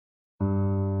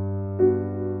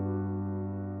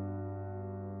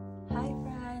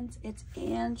it's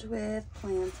Ange with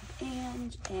Plans with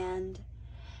Ange, and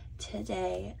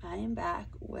today I am back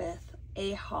with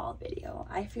a haul video.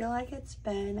 I feel like it's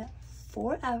been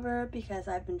forever because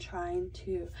I've been trying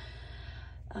to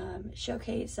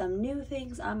showcase some new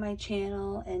things on my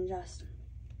channel and just,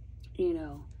 you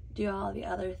know, do all the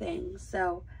other things.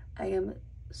 So I am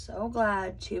so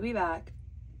glad to be back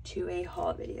to a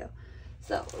haul video.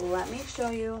 So let me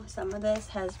show you. Some of this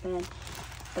has been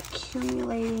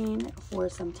accumulating for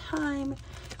some time.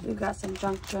 We've got some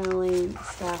junk journaling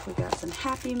stuff. We've got some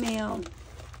happy mail.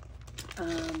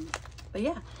 But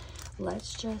yeah,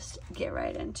 let's just get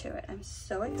right into it. I'm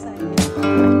so excited.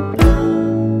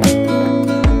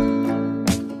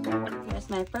 Here's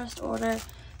my first order.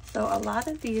 So a lot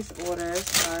of these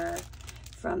orders are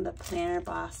from the Planner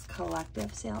Boss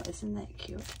Collective sale. Isn't that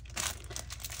cute?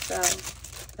 So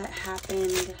that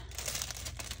happened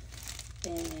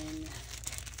in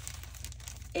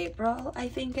April, I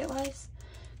think it was,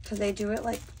 because they do it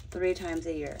like 3 times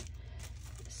a year.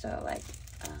 So like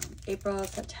April,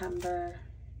 September,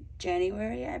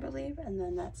 January, I believe, and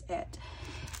then that's it.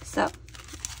 So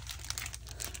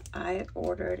I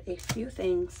ordered a few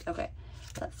things. Okay,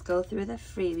 let's go through the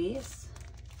freebies.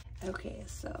 Okay,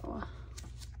 so,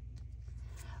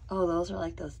 oh, those are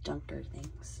like those junker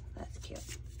things. That's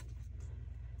cute.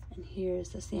 And here's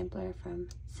the sampler from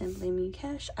Simply Me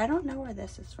Cash. I don't know where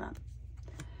this is from.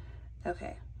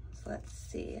 Okay, so let's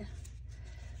see.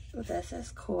 Oh, this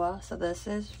is cool. So this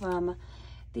is from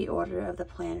the Order of the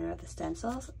Planner of the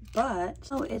Stencils, but,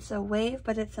 oh, it's a wave,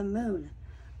 but it's a moon.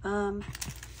 Let me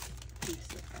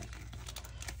see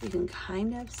if you can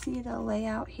kind of see the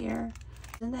layout here.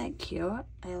 Isn't that cute?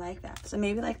 I like that. So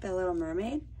maybe like the Little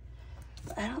Mermaid,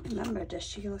 but I don't remember. Does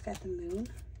she look at the moon?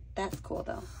 That's cool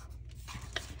though.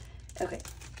 Okay.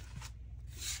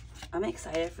 I'm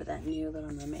excited for that new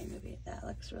Little Mermaid movie. That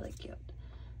looks really cute.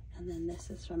 And then this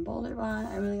is from Boulder Bond.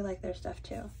 I really like their stuff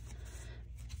too.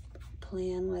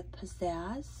 Plan with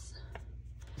Pizzazz.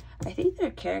 I think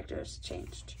their characters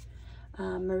changed.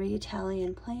 Marie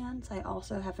Italian Plans. I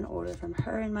also have an order from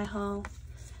her in my haul.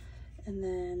 And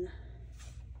then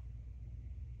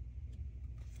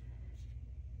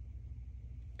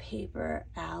Paper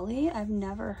Alley. I've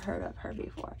never heard of her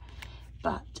before,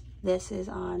 but this is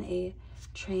on a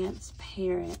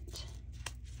transparent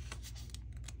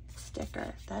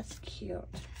sticker. That's cute.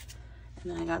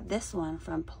 And then I got this one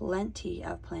from Plenty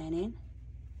of Planning.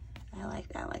 I like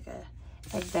that, like a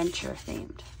adventure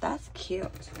themed. That's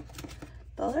cute.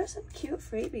 Those are some cute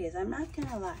freebies, I'm not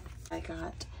gonna lie. I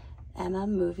got Emma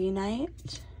Movie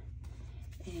Night,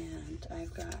 and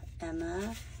I've got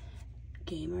Emma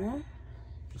Gamer,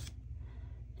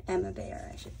 Emma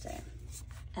Bear, I should say,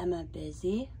 Emma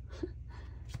Busy.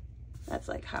 That's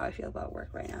like how I feel about work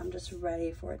right now. I'm just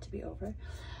ready for it to be over.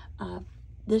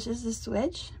 This is the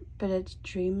Switch, but it's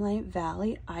Dreamlight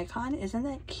Valley icon. Isn't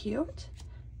that cute?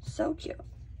 So cute.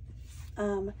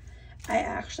 I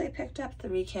actually picked up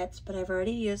 3 kits, but I've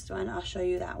already used one. I'll show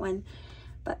you that one.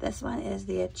 But this one is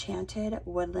the Enchanted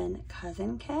Woodland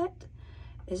Cousin Kit.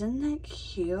 Isn't that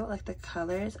cute? Like the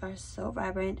colors are so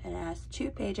vibrant, and it has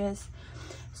 2 pages.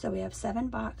 So we have 7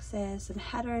 boxes, some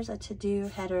headers, a to-do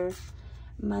header,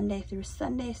 Monday through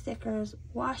Sunday stickers,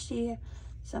 washi,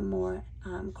 some more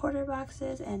quarter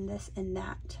boxes, and this and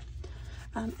that.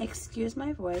 Excuse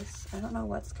my voice. I don't know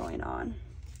what's going on.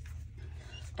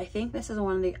 I think this is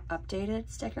one of the updated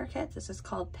sticker kits. This is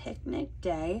called Picnic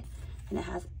Day, and it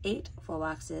has 8 full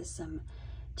boxes, some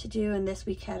to-do and this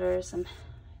week headers, some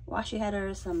washi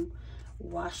headers, some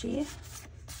washi,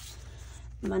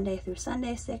 Monday through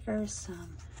Sunday stickers,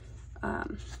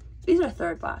 some, these are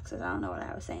 3rd boxes. I don't know what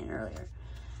I was saying earlier.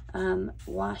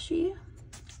 Washi,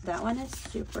 that one is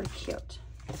super cute.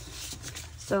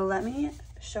 So let me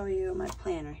show you my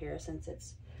planner here since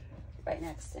it's right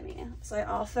next to me. So I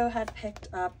also had picked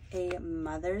up a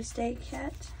Mother's Day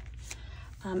kit,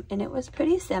 and it was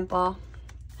pretty simple.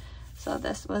 So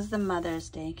this was the Mother's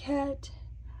Day kit.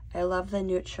 I love the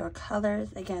neutral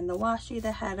colors. Again, the washi,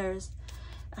 the headers.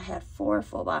 I had 4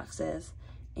 full boxes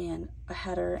and a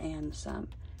header and some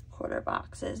quarter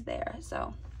boxes there.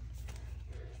 So,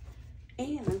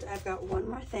 and I've got one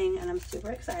more thing, and I'm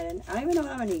super excited. I don't even know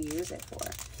what I'm going to use it for,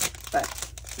 but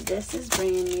this is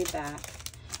bringing me back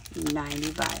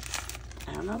 90 bucks.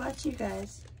 I don't know about you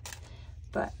guys,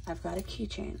 but I've got a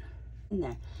keychain in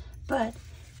there. But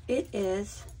it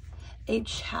is a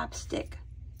chapstick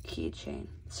keychain,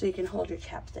 so you can hold your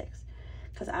chapsticks.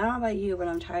 Because I don't know about you, but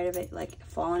I'm tired of it like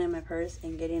falling in my purse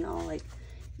and getting all like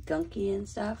gunky and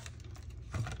stuff.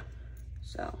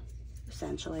 So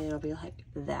essentially it'll be like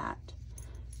that,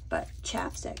 but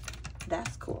chapstick.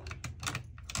 That's cool.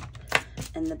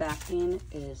 and the backing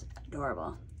is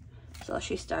adorable. So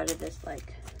she started this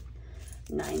like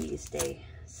 90s day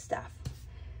stuff.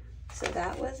 So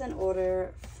that was an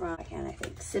order from, again, I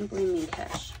think Simply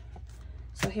Minkish.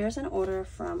 So here's an order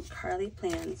from Carly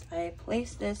Plans. I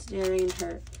placed this during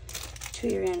her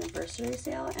 2-year anniversary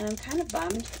sale, and I'm kind of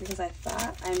bummed because I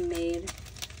thought I made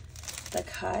the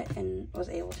cut and was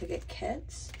able to get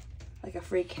kits, like a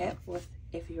free kit with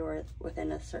if you're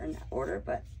within a certain order,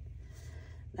 but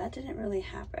that didn't really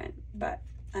happen. But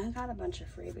I got a bunch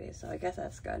of freebies, so I guess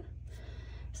that's good.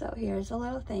 So here's a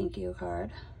little thank you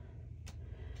card.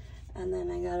 And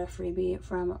then I got a freebie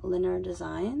from Linner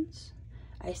Designs.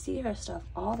 I see her stuff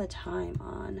all the time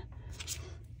on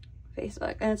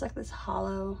Facebook, and it's like this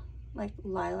hollow, like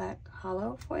lilac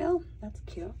hollow foil. That's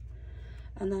cute.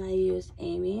 And then I used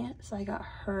Amy, so I got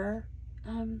her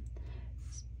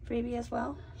freebie as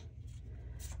well.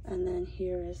 And then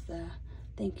here is the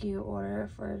thank you order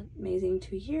for amazing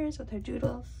 2 years with her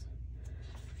doodles.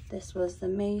 This was the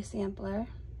May sampler.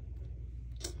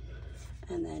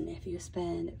 And then if you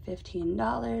spend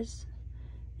 $15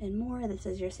 and more, this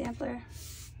is your sampler.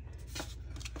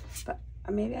 But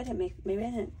or maybe I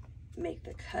didn't make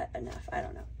the cut enough. I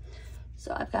don't know.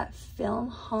 So I've got film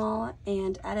haul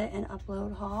and edit and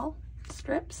upload haul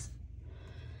scripts.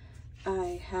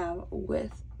 I have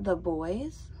with the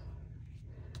boys.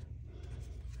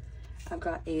 I've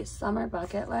got a summer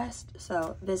bucket list.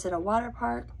 So visit a water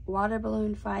park, water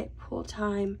balloon fight, pool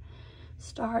time,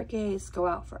 stargaze, go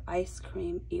out for ice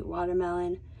cream, eat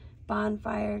watermelon,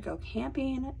 bonfire, go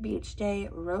camping, beach day,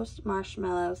 roast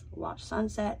marshmallows, watch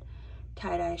sunset,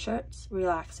 tie-dye shirts,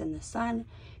 relax in the sun,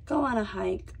 go on a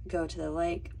hike, go to the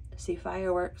lake, see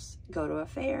fireworks, go to a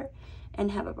fair, and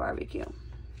have a barbecue.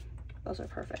 Those are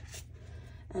perfect.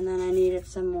 And then I needed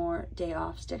some more day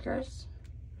off stickers.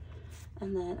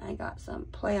 And then I got some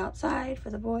play outside for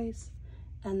the boys.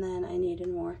 And then I needed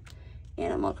more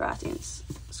Animal Crossing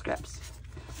scripts.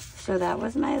 So that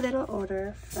was my little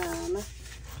order from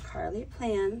Carly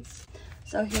Plans.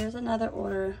 So here's another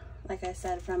order, like I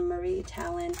said, from Marie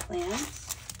Talon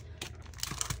Plans.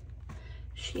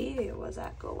 She was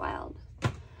at Go Wild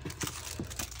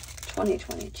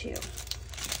 2022.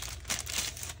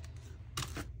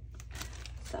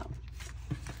 So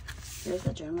here's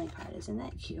the journaling card. Isn't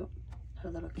that cute? Her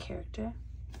little character.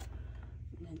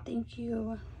 And then thank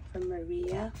you from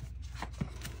Maria.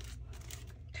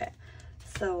 Okay,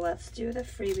 so let's do the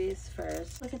freebies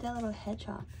first. Look at that little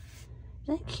hedgehog.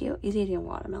 Isn't that cute? He's eating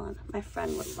watermelon. My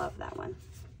friend would love that one.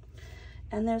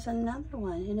 And there's another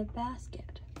one in a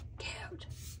basket. Cute.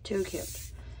 Too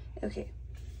cute. Okay.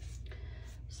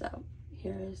 So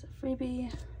here's a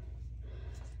freebie.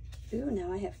 Ooh,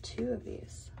 now I have 2 of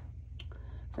these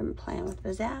from Plan with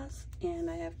Pizzazz, and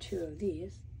I have 2 of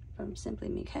these from Simply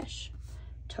Minkish.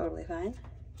 Totally fine.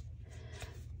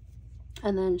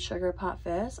 And then Sugar Pot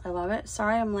Fizz. I love it.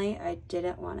 Sorry I'm late. I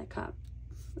didn't want to come.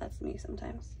 That's me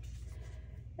sometimes.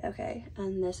 Okay,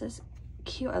 and this is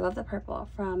cute. I love the purple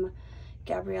from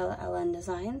Gabriella Ellen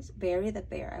Designs. Barry the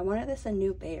Bear. I wonder if this is a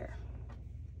new bear.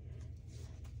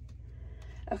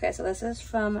 Okay, so this is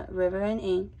from River and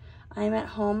Ink. I'm at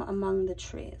home among the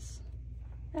trees.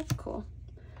 That's cool.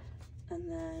 And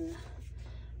then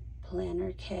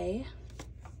Planner K.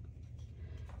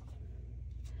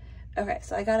 Okay,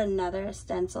 so I got another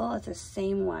stencil. It's the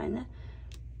same one.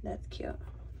 That's cute.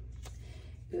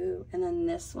 Ooh, and then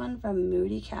this one from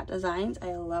Moody Cat Designs.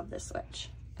 I love this switch.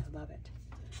 I love it.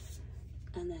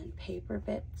 And then Paper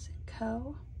Bits &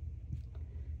 Co.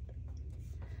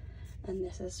 And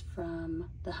this is from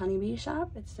the Honeybee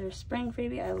Shop. It's their spring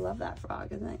freebie. I love that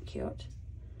frog. Isn't that cute?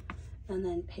 And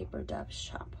then Paper Dove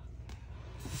Shop.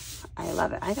 I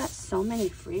love it. I got so many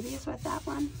freebies with that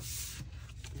one.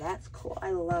 That's cool.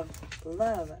 I love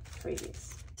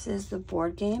freebies. This is the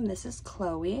board game. This is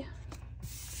Chloe.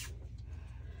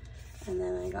 And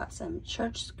then I got some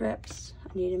church scripts.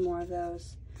 I needed more of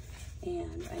those.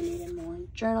 And I needed more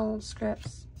journal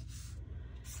scripts.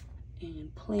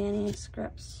 And planning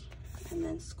scripts. And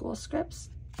then school scripts.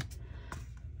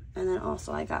 And then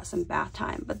also I got some bath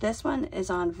time. But this one is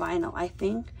on vinyl. I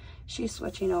think she's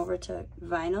switching over to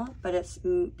vinyl, but it's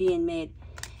being made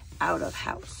out of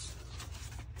house.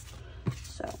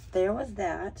 So there was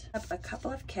that. A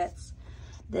couple of kits.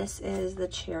 This is the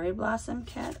Cherry Blossom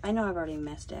kit. I know I've already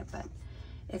missed it, but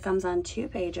it comes on 2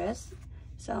 pages.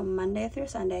 So Monday through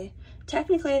Sunday.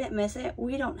 Technically I didn't miss it.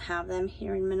 We don't have them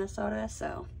here in Minnesota.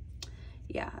 So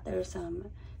yeah, there's some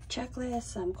checklists,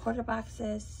 some quarter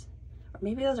boxes, or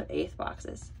maybe those are 1/8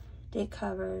 boxes. Date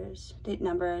covers, date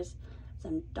numbers,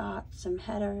 some dots, some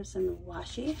headers, some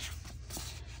washi.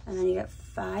 And then you get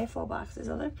 5 full boxes.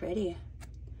 Those are pretty.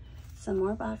 some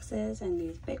more boxes and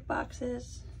these big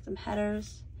boxes, some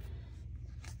headers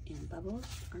and bubbles.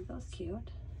 Aren't those cute?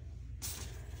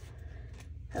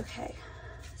 Okay,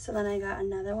 so then I got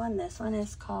another one. This one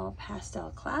is called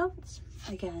Pastel Clouds.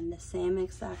 Again, the same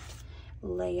exact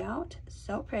layout.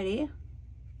 So pretty.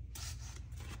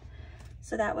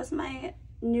 So that was my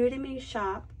new to me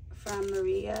shop from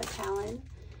Maria Talon,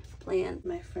 planned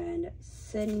my friend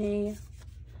Sydney,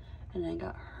 and I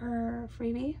got her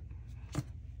freebie.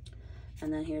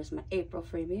 And then here's my April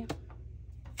freebie.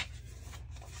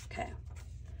 Okay.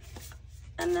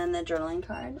 And then the journaling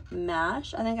card,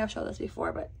 MASH. I think I've showed this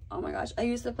before, but oh my gosh, I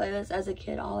used to play this as a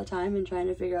kid all the time and trying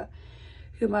to figure out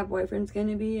who my boyfriend's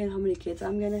gonna be and how many kids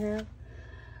I'm gonna have.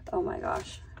 Oh my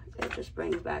gosh, it just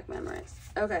brings back memories.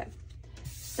 Okay,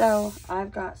 so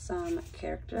I've got some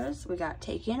characters. We got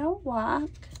taking a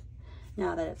walk.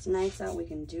 Now that it's nice out, we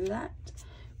can do that.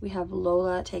 We have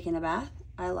Lola taking a bath.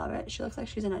 I love it. She looks like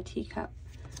she's in a teacup.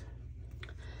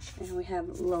 And we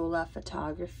have Lola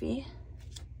photography.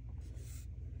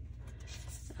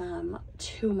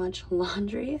 Too much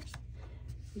laundry.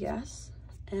 Yes.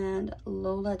 And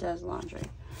Lola does laundry.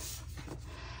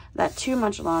 That too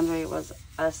much laundry was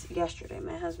us yesterday.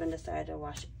 My husband decided to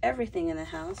wash everything in the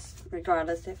house,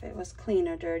 regardless if it was clean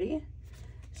or dirty.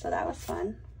 So that was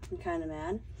fun. I'm kind of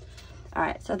mad. All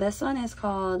right, so this one is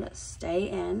called Stay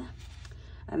In.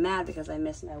 I'm mad because I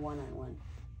missed my one-on-one.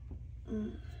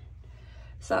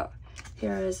 So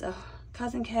here is a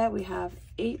cousin kit. We have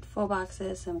 8 full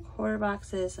boxes, some quarter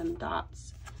boxes, some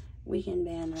dots, weekend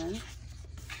banner.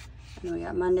 And we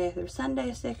got Monday through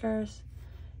Sunday stickers,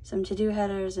 some to-do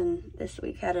headers, and this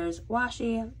week headers,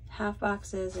 washi, half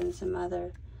boxes, and some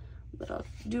other little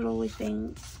doodly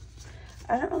things.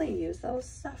 I don't really use those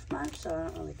stuff much, so I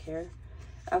don't really care.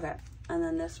 Okay, and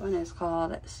then this one is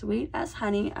called Sweet as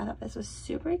Honey. I thought this was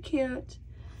super cute.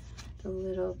 The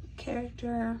little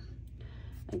character.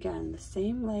 Again, the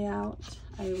same layout.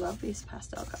 I love these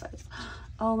pastel colors.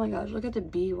 Oh my gosh, look at the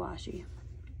bee washi.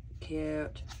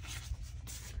 Cute.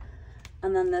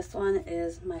 And then this one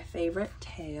is my favorite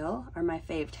tail, or my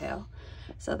fave tail.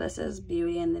 So this is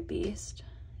Beauty and the Beast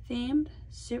themed.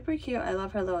 Super cute. I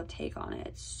love her little take on it.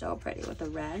 It's so pretty with the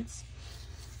reds.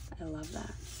 I love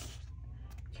that.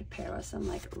 Could pair with some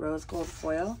like rose gold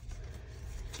foil.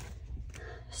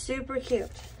 Super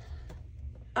cute.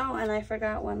 Oh, and I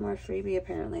forgot one more freebie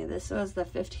apparently. This was the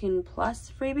 15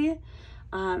 plus freebie.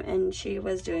 And she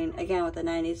was doing, again with the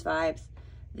 90s vibes,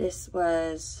 this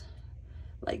was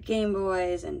like Game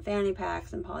Boys and fanny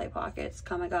packs and Polly Pockets,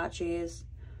 Tamagotchis,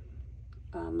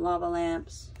 lava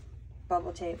lamps,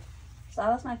 bubble tape. So that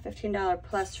was my $15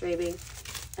 plus freebie.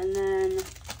 And then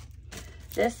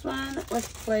this one was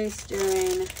placed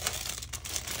during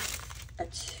a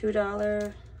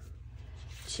 $2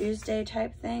 Tuesday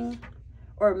type thing,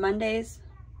 or Mondays.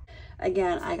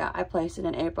 Again, I placed it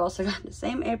in April, so I got the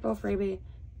same April freebie,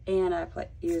 and I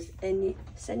used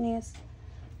Sydney's.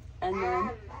 And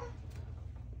then,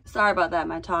 sorry about that,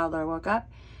 my toddler woke up.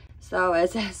 So it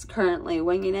says currently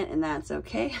winging it, and that's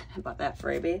okay. About that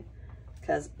freebie,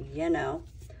 because you know.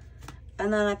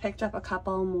 And then I picked up a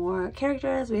couple more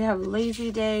characters. We have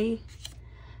Lazy Day,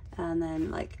 and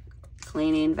then like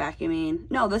cleaning,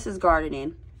 vacuuming. No, this is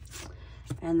gardening.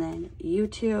 And then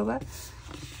YouTube.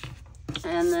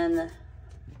 And then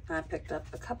I picked up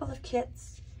a couple of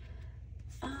kits.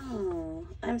 Oh,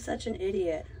 I'm such an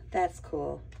idiot. That's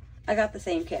cool. I got the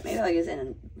same kit. Maybe I'll use it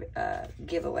in a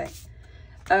giveaway.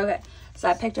 Okay, so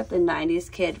I picked up the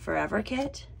 90s Kid Forever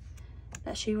kit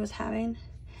that she was having.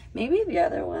 Maybe the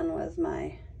other one was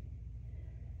my,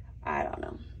 I don't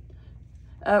know.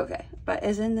 Okay, but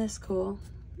isn't this cool?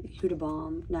 You the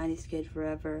bomb, 90s Kid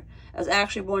Forever. I was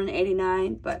actually born in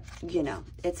 89, but you know,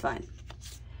 it's fine.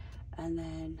 And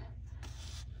then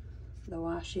the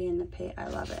washi and the paint, I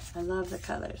love it. I love the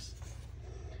colors.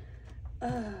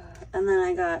 And then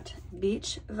I got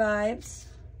Beach Vibes,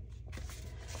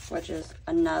 which is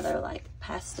another like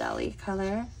pastel-y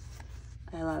color.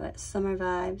 I love it. Summer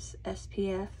Vibes,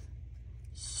 SPF.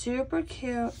 Super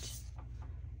cute.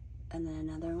 And then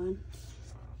another one.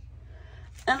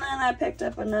 And then I picked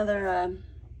up another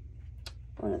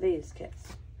one of these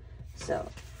kits. So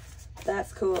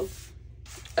that's cool.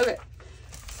 Okay,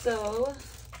 so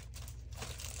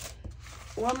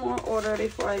one more order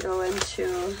before I go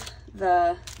into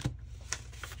the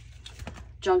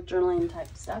junk journaling type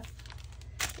stuff.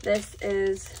 This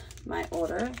is my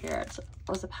order. Here it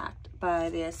was packed by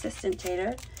the assistant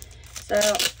tater. So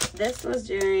this was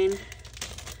during,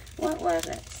 what was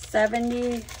it,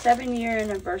 7-year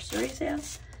anniversary sale,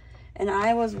 and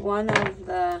I was one of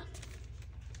the,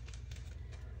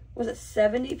 was it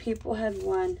 70 people had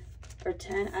won or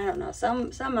 10, I don't know,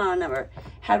 some number,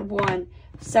 had won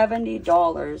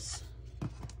 $70.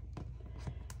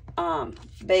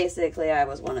 Basically I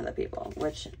was one of the people,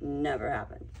 which never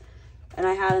happened. And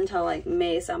I had until like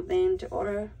May something to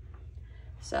order.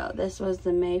 So this was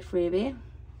the May freebie.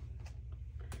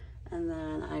 And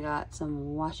then I got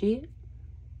some washi.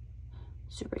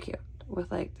 Super cute.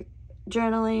 With like the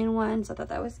journaling ones. I thought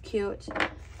that was cute.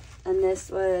 And this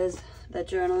was the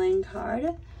journaling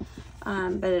card.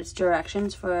 But it's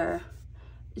directions for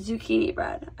zucchini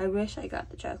bread. I wish I got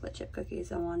the chocolate chip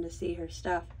cookies. I wanted to see her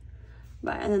stuff.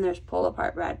 But and then there's pull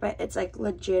apart bread. But it's like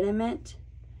legitimate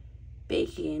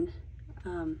baking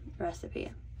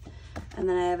recipe. And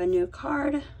then I have a new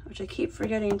card, which I keep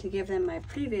forgetting to give them my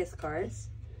previous cards.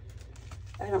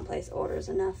 I don't place orders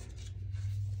enough.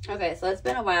 Okay, so it's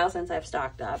been a while since I've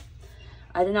stocked up.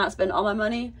 I did not spend all my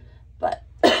money, but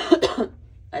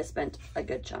I spent a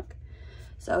good chunk.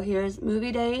 So here's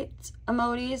movie date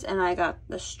emojis, and I got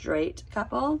the straight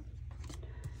couple.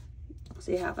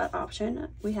 So you have that option.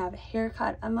 We have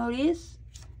haircut emojis.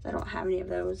 I don't have any of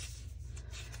those.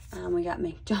 We got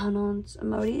McDonald's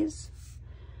emojis.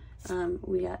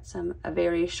 We got a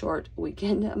very short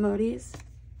weekend emojis.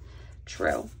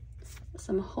 True.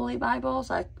 Some Holy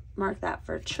Bibles. I marked that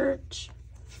for church.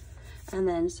 And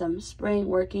then some spring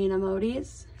working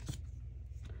emojis.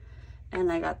 And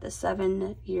I got the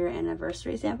 7-year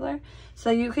anniversary sampler.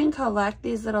 So you can collect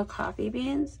these little coffee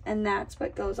beans, and that's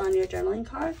what goes on your journaling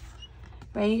card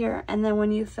right here. And then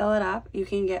when you fill it up, you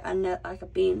can get like a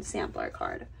bean sampler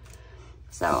card.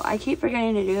 So I keep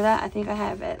forgetting to do that. I think I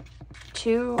have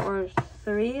 2 or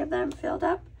 3 of them filled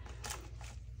up.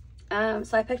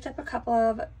 So I picked up a couple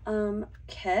of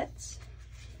kits.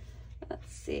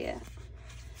 Let's see.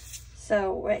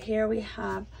 So right here we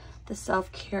have the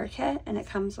self-care kit, and it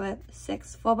comes with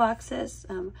 6 full boxes,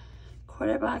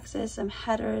 quarter boxes, some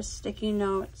headers, sticky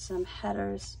notes, some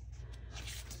headers,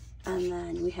 and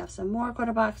then we have some more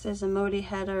quarter boxes, emoji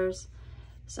headers,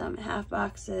 some half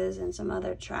boxes, and some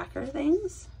other tracker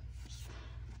things.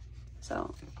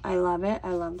 So I love it.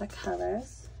 I love the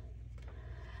colors.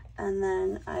 And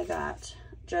then I got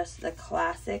just the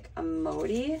classic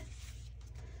emoji.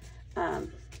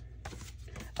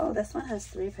 Oh, this one has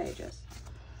 3 pages.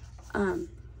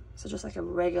 So just like a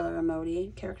regular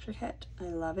emoji character kit. I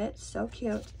love it. So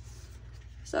cute.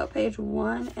 So page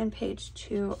 1 and page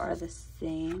 2 are the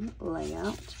same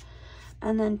layout.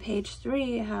 And then page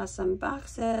 3 has some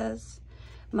boxes,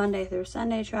 Monday through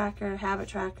Sunday tracker, habit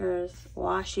trackers,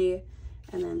 washi,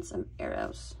 and then some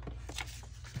arrows.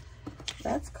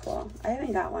 That's cool. I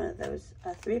haven't got one of those, a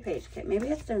 3-page kit. Maybe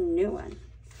it's their new one.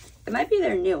 It might be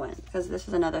their new one, because this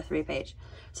is another 3-page.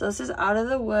 So this is Out of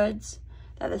the Woods.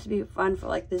 That this would be fun for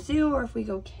like the zoo, or if we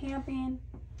go camping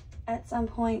at some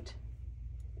point.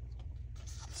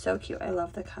 So cute. I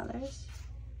love the colors.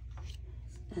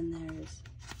 And there's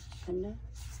Linda.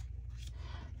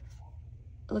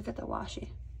 Look at the washi.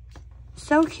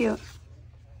 So cute.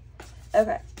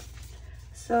 Okay.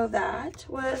 So that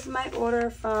was my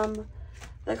order from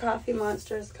the Coffee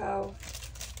Monsters Co.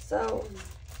 So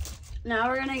now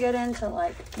we're gonna get into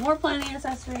like more planning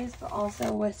accessories, but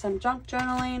also with some junk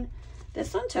journaling.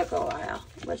 This one took a while,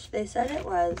 which they said it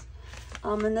was.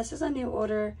 And this is a new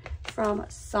order from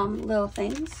Some Little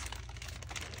Things.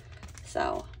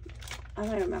 So I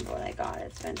don't even remember what I got.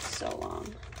 It's been so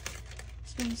long.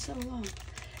 It's been so long.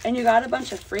 And you got a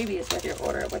bunch of freebies with your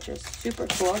order, which is super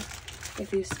cool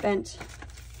if you spent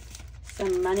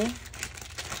some money.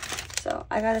 So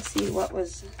I gotta see what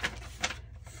was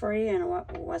free and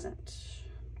what wasn't.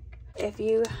 If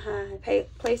you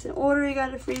had placed an order, you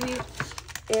got a freebie.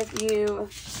 If you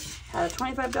had a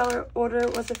 $25 order,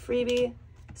 it was a freebie.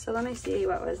 So let me see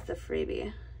what was the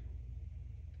freebie.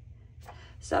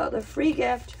 So the free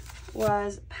gift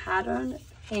was patterned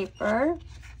paper.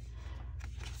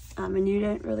 And you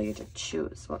didn't really get to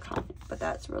choose what kind, but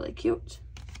that's really cute.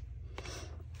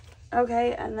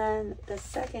 Okay, and then the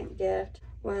second gift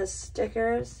was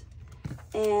stickers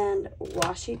and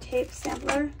washi tape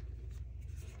sampler.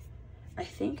 I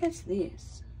think it's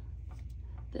these.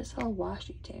 This whole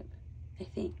washi tape, I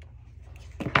think.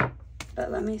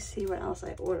 But let me see what else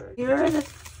I ordered. Here are the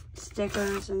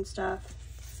stickers and stuff.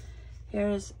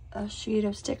 Here's a sheet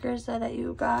of stickers that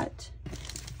you got.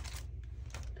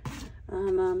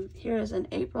 Here's an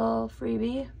April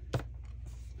freebie.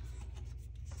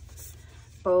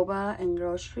 Boba and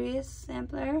groceries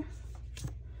sampler.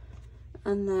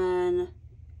 And then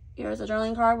here's a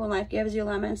journaling card. When life gives you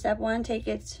lemon, step 1, take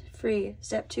it free.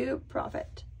 Step 2,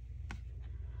 profit.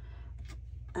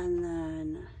 And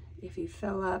then if you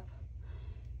fill up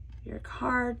your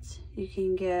cards, you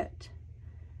can get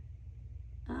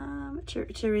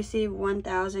to receive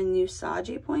 1,000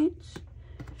 Usagi points.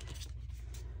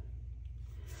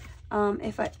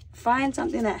 If I find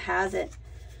something that has it,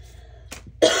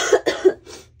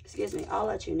 excuse me, I'll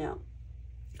let you know.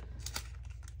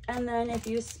 And then if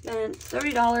you spent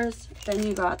 $30, then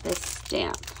you got this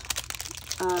stamp.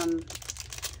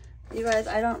 You guys,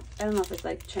 I don't know if it's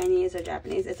like Chinese or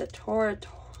Japanese. It's a Totoro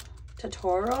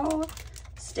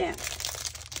stamp.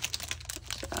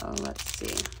 So let's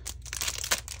see.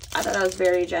 I thought that was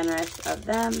very generous of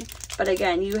them. But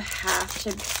again, you have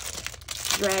to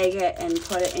drag it and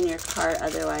put it in your cart,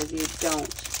 otherwise you don't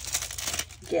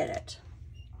get it.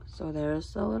 So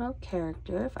there's the little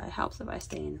character. If it helps if I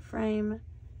stay in frame.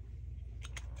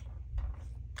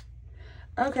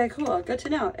 Okay, cool. Good to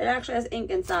know. It actually has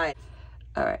ink inside.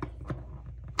 All right.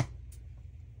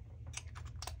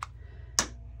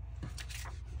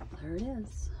 There it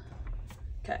is.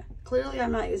 Okay. Clearly,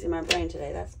 I'm not using my brain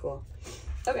today. That's cool.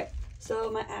 Okay.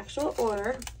 So my actual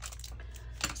order.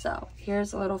 So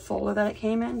here's a little folder that it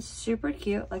came in. Super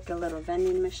cute, like a little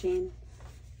vending machine.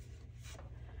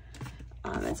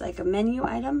 It's like a menu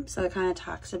item, so it kind of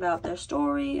talks about their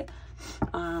story.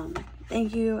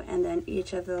 Thank you, and then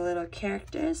each of the little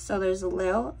characters. So there's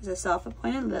Lil, is a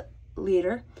self-appointed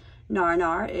leader.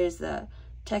 Narnar is the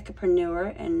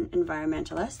techpreneur and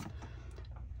environmentalist.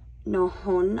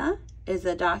 Nohona is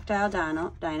a docile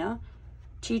dino.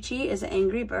 Chi-Chi is an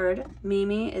angry bird.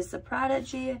 Mimi is the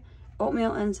prodigy.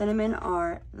 Oatmeal and Cinnamon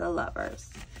are the lovers.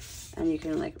 And you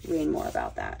can like read more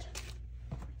about that.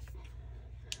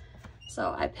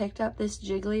 So I picked up this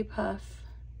Jigglypuff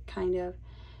kind of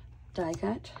die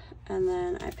cut. And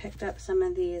then I picked up some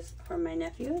of these for my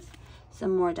nephews.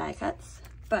 Some more die cuts.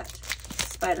 But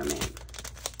Spider-Man.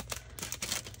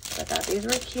 I thought these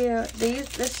were cute.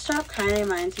 This shop kind of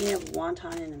reminds me of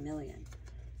Wonton in a Million.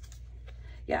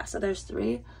 Yeah, so there's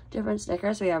 3 different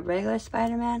stickers. We have regular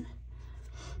Spider-Man.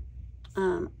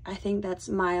 I think that's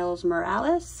Miles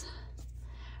Morales.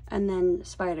 And then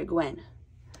Spider-Gwen,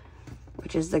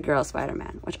 which is the girl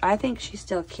Spider-Man, which I think she's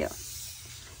still cute.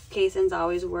 Kaysen's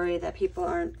always worried that people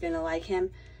aren't going to like him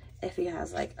if he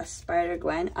has like a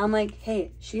Spider-Gwen. I'm like,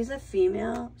 hey, she's a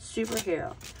female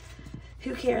superhero.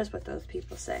 Who cares what those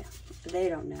people say? They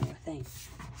don't know a thing.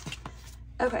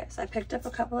 Okay, so I picked up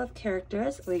a couple of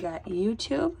characters. We got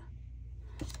YouTube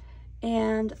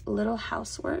and Little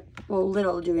Housework. Well,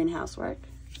 Little doing housework.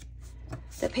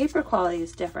 The paper quality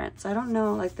is different, so I don't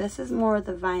know. Like, this is more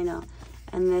the vinyl,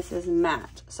 and this is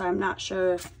matte. So I'm not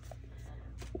sure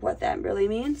what that really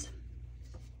means.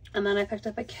 And then I picked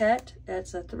up a kit.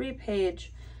 It's a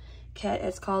 3-page kit.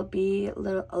 It's called Be a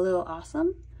Little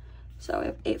Awesome. So we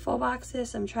have 8 full boxes,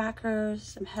 some trackers,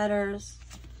 some headers,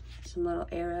 some little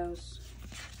arrows,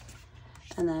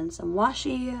 and then some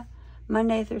washi,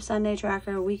 Monday through Sunday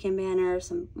tracker, weekend banner,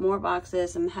 some more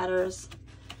boxes, some headers,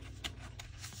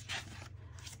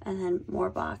 and then more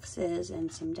boxes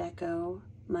and some deco,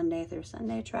 Monday through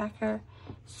Sunday tracker.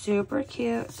 Super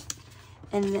cute.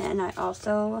 And then I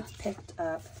also picked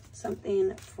up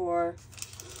something for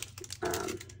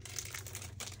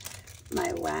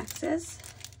my waxes.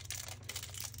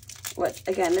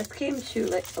 Again, this came to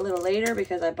like a little later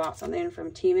because I bought something from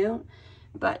Temu,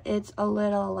 but it's a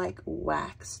little like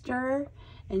wax stir,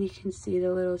 and you can see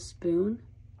the little spoon.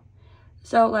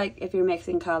 So like if you're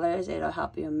mixing colors, it'll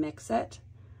help you mix it.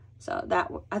 So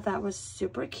that I thought was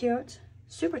super cute,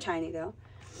 super tiny though.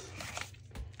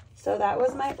 So that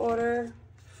was my order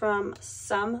from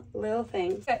Some Little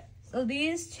Things. Okay, so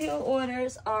these 2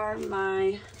 orders are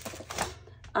my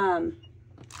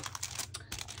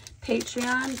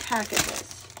Patreon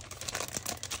packages.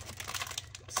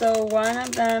 So one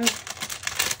of them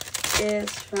is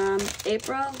from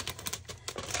April,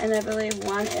 and I believe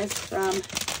one is from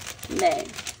May.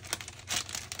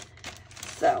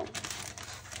 So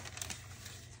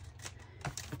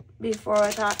before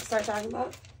I start talking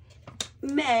about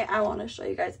May, I want to show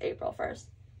you guys April first.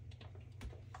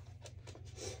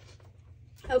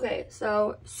 Okay,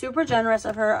 so super generous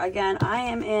of her. Again, I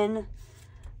am in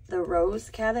the rose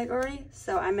category,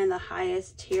 so I'm in the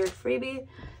highest tier freebie,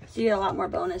 so you get a lot more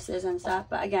bonuses and stuff.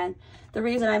 But again, the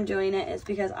reason I'm doing it is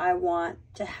because I want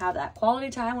to have that quality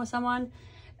time with someone,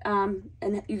 and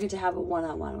you get to have a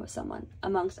one-on-one with someone,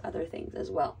 amongst other things as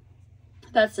well.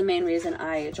 That's the main reason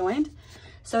I joined.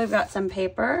 So we've got some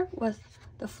paper with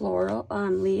the floral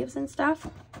leaves and stuff.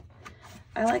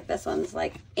 I like this one's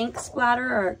like ink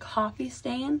splatter or coffee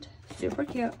stained, super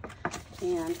cute.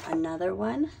 And another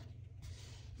one,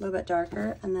 a little bit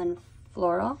darker, and then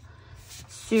floral,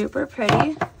 super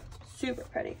pretty, super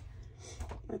pretty.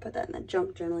 I'm gonna put that in the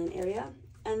junk journaling area.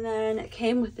 And then it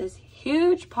came with this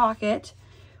huge pocket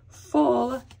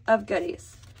full of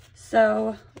goodies.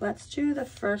 So let's do the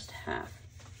first half,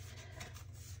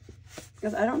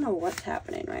 because I don't know what's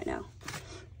happening right now.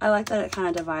 I like that it kind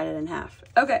of divided in half.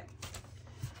 Okay,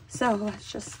 so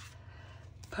let's just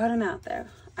put them out there.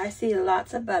 I see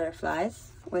lots of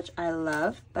butterflies, which I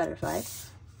love butterflies.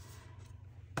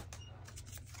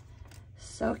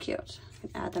 So cute. I can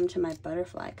add them to my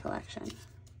butterfly collection.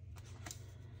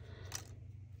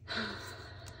 They're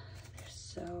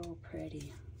so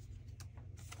pretty.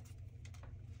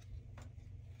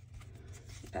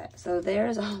 Okay, so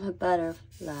there's all the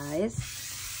butterflies.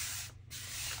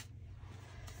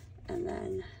 And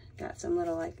then got some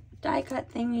little like die cut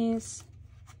thingies.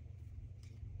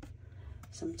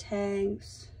 Some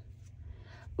tags.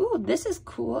 Ooh, this is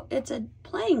cool. It's a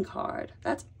playing card.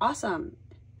 That's awesome.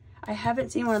 I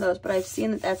haven't seen one of those, but I've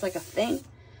seen that that's like a thing.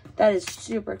 That is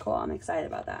super cool. I'm excited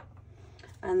about that.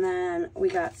 And then we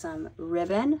got some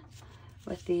ribbon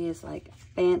with these like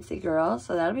fancy girls.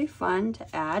 So that'll be fun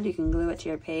to add. You can glue it to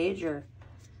your page or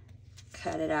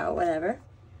cut it out, whatever.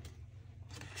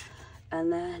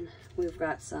 And then we've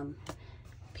got some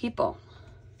people.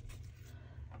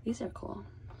 These are cool.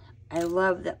 I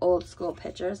love the old school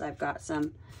pictures. I've got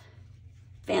some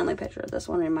family pictures. This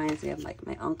one reminds me of like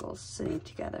my uncles sitting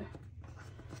together.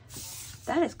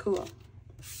 That is cool.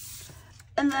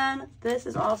 And then this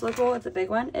is also cool. It's a big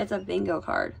one. It's a bingo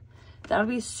card. That'll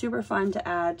be super fun to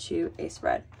add to a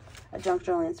spread, a junk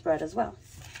journaling spread as well.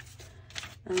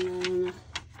 And then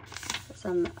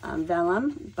some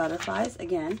vellum butterflies.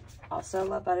 Again, also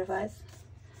love butterflies.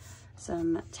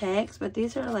 Some tags, but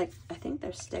these are like, I think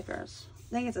they're stickers.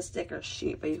 I think it's a sticker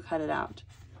sheet, but you cut it out.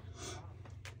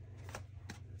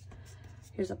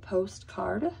 Here's a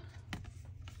postcard.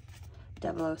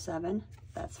 007.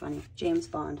 That's funny. James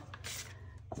Bond.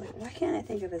 I was like, why can't I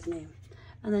think of his name?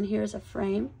 And then here's a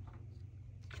frame.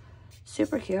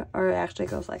 Super cute. Or it actually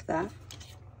goes like that.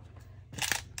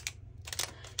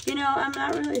 You know, I'm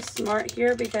not really smart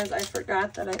here because I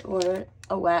forgot that I ordered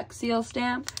a wax seal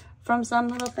stamp from Some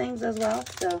Little Things as well.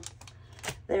 So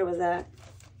there was that.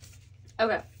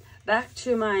 Okay, back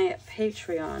to my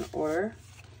Patreon order.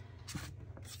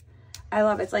 I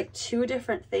love it. It's like 2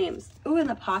 different themes. Ooh, and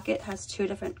the pocket has 2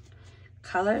 different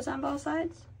colors on both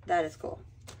sides. That is cool.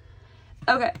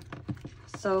 Okay,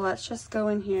 so let's just go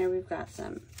in here. We've got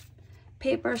some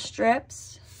paper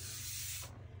strips.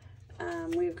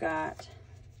 We've got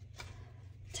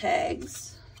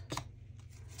tags.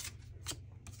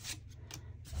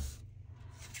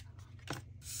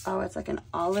 Oh, it's like an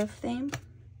olive theme.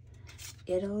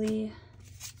 Italy.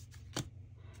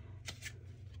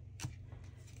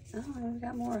 Oh, we've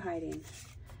got more hiding.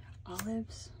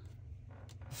 Olives.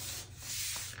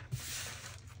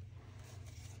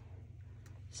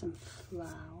 Some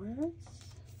flowers.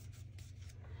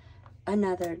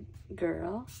 Another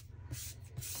girl.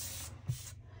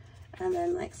 And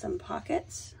then like some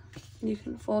pockets. You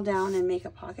can fold down and make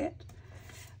a pocket.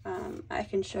 I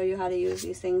can show you how to use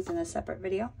these things in a separate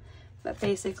video. But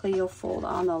basically you'll fold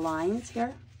on the lines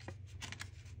here.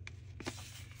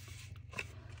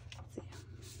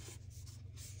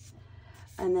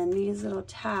 And then these little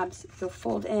tabs you'll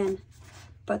fold in,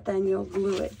 but then you'll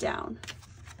glue it down.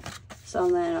 So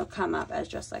then it'll come up as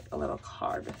just like a little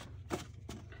card.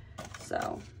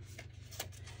 So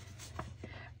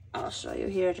I'll show you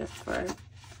here just for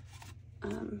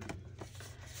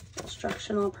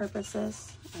instructional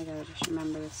purposes. I gotta just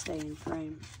remember to stay in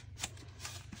frame.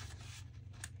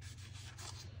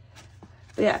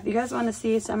 But yeah, if you guys want to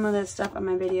see some of this stuff on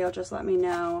my video, just let me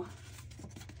know.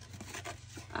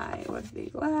 I would be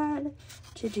glad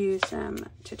to do some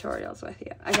tutorials with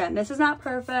you. Again, this is not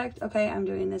perfect. Okay, I'm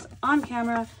doing this on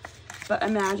camera, but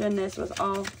imagine this was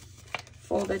all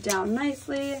folded down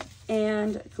nicely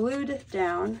and glued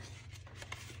down,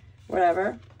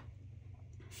 whatever.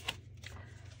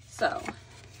 So,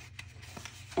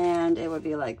 and it would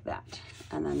be like that.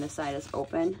 And then this side is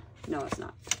open. No, it's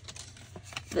not.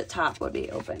 The top would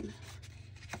be open.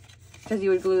 Because you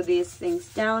would glue these things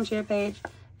down to your page,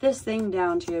 this thing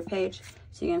down to your page.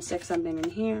 So you can stick something in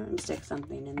here and stick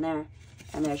something in there.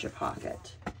 And there's your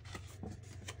pocket.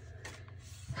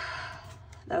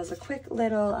 That was a quick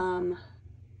little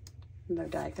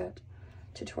die cut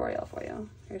tutorial for you.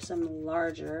 Here's some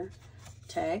larger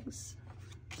tags.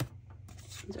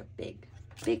 These are big,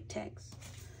 big tags.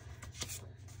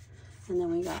 And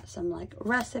then we got some like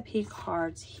recipe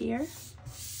cards here.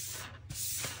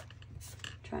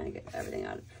 Trying to get everything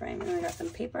out of the frame. And then we got some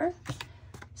paper,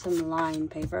 some line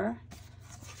paper,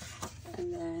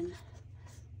 and then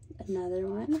another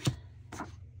one.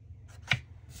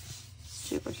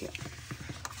 Super cute.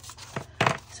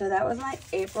 so that was my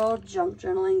April junk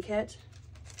journaling kit.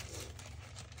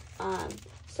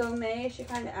 So May, she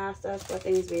kind of asked us what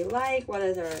things we like, what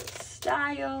is our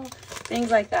style, things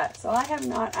like that. So I have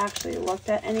not actually looked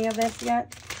at any of this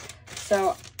yet.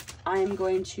 So I'm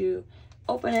going to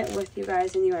open it with you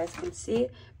guys and you guys can see.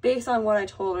 Based on what I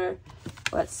told her,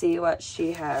 let's see what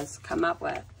she has come up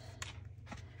with.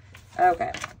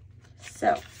 Okay,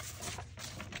 so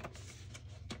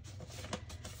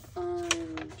I'm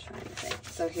trying to think.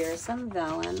 So here's some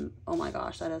vellum. Oh my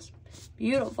gosh, that is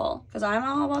beautiful because I'm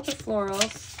all about the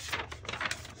florals.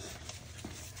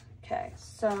 Okay,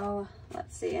 so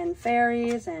let's see, and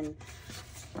fairies and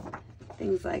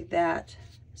things like that.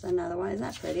 There's another one. Isn't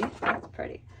that pretty? That's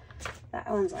pretty.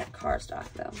 That one's like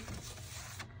cardstock though.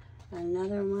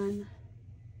 Another one.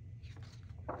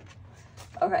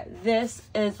 Okay, this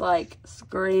is like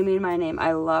screaming my name.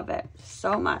 I love it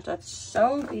so much. That's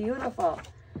so beautiful.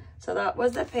 So that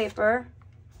was the paper.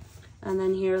 And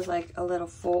then here's like a little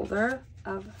folder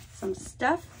of some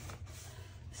stuff.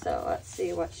 So let's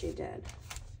see what she did.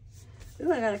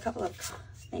 Ooh, I got a couple of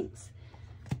things.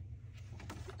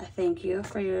 I thank you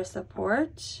for your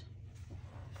support.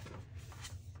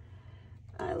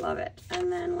 I love it.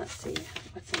 And then let's see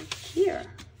what's in here.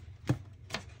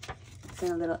 It's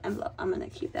in a little envelope. I'm gonna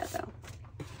keep that though.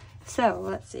 So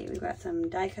let's see, we've got some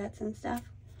die cuts and stuff.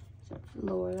 So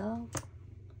floral.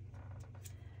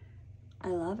 I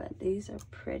love it. These are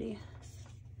pretty.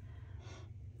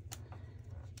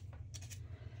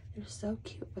 They're so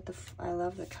cute with the, I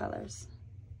love the colors.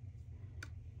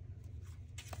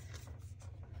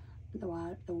 The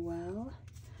well.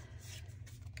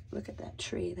 Look at that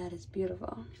tree. That is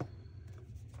beautiful.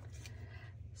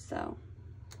 So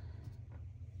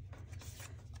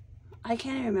I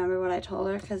can't remember what I told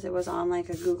her because it was on like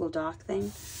a Google Doc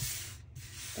thing.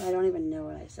 So I don't even know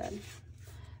what I said.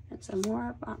 And some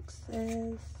more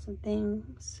boxes, some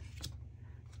things.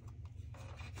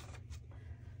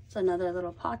 It's another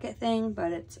little pocket thing,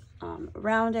 but it's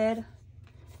rounded.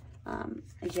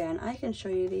 Again, I can show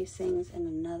you these things in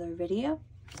another video.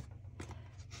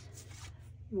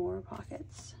 More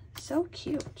pockets. So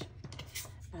cute.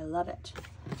 I love it.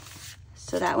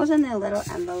 So that was in the little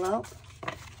envelope.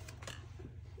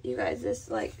 You guys, this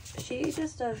like, she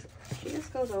just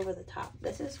goes over the top.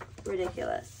 This is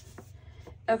ridiculous.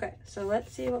 Okay, so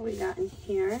let's see what we got in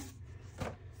here.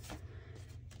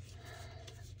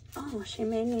 Oh, she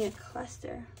made me a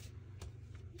cluster,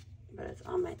 but it's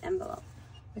on my envelope.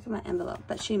 Look at my envelope,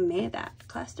 but she made that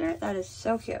cluster. That is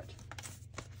so cute.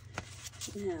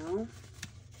 Now,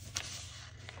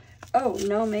 oh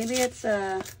no, maybe it's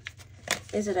a,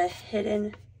 is it a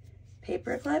hidden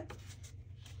paper clip?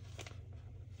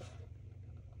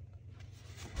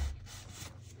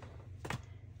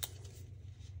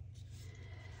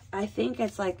 I think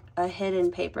it's like a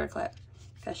hidden paper clip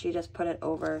because she just put it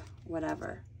over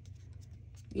whatever.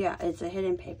 Yeah, it's a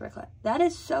hidden paper clip. That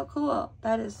is so cool.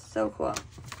 That is so cool.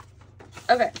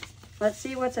 Okay, let's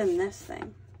see what's in this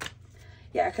thing.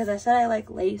 Yeah, because I said I like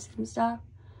lace and stuff.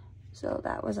 So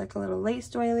that was like a little lace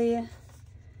doily.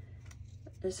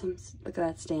 There's some, look at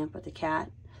that stamp with the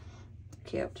cat.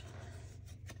 Cute.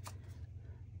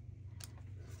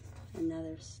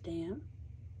 Another stamp.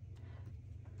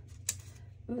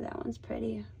 Ooh, that one's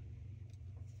pretty.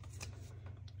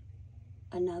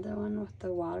 Another one with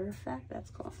the water effect. That's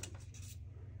cool.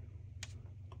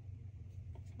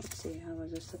 Let's see, how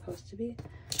was this supposed to be?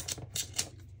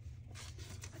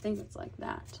 I think it's like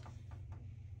that.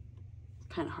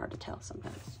 Kind of hard to tell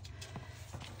sometimes.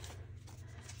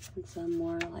 And some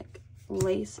more like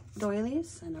lace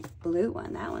doilies and a blue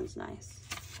one. That one's nice.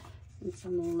 And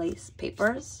some lace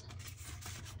papers.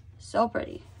 So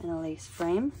pretty. And a lace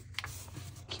frame.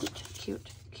 Cute, cute,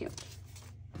 cute.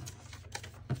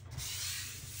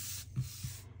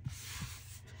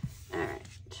 All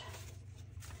right.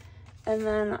 And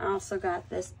then I also got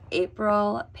this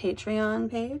April Patreon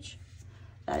page.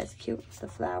 That is cute with the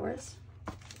flowers.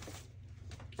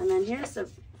 And then here's the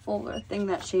folder thing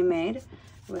that she made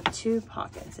with 2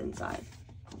 pockets inside.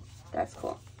 That's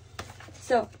cool.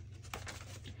 So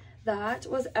that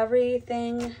was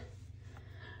everything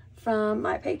from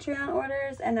my Patreon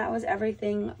orders, and that was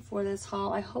everything for this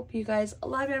haul. I hope you guys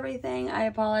loved everything. I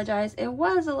apologize. It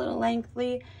was a little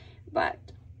lengthy, but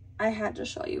I had to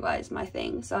show you guys my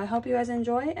thing. So I hope you guys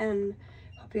enjoy, and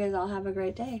hope you guys all have a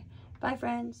great day. Bye,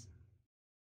 friends.